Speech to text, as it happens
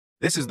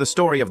This is the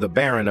story of the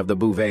Baron of the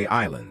Bouvet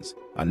Islands,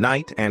 a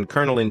knight and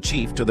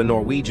colonel-in-chief to the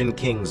Norwegian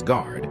Kings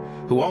Guard,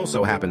 who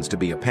also happens to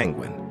be a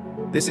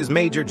penguin. This is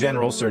Major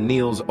General Sir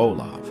Nils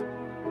Olav.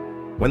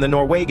 When the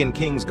Norwegian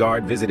Kings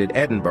Guard visited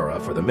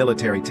Edinburgh for the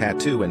military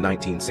tattoo in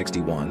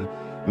 1961,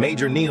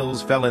 Major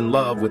Nils fell in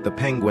love with the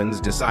penguins,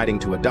 deciding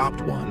to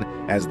adopt one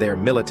as their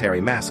military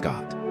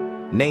mascot,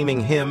 naming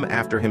him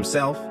after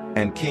himself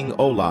and King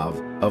Olav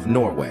of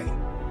Norway.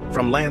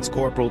 From Lance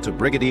Corporal to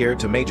Brigadier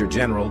to Major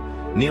General,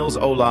 Nils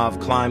Olav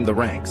climbed the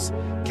ranks,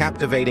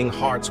 captivating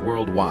hearts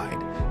worldwide.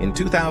 In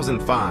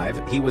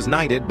 2005, he was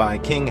knighted by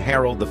King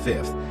Harald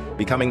V,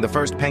 becoming the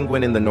first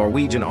penguin in the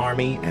Norwegian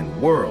army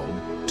and world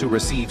to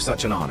receive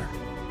such an honor.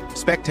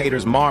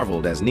 Spectators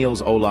marveled as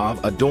Nils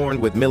Olav, adorned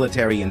with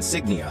military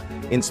insignia,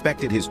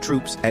 inspected his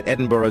troops at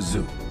Edinburgh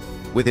Zoo.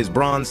 With his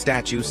bronze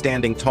statue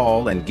standing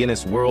tall and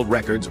Guinness World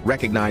Records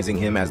recognizing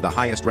him as the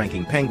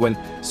highest-ranking penguin,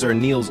 Sir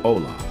Nils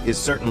Olav is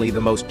certainly the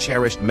most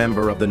cherished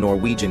member of the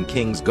Norwegian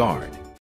Kings Guard.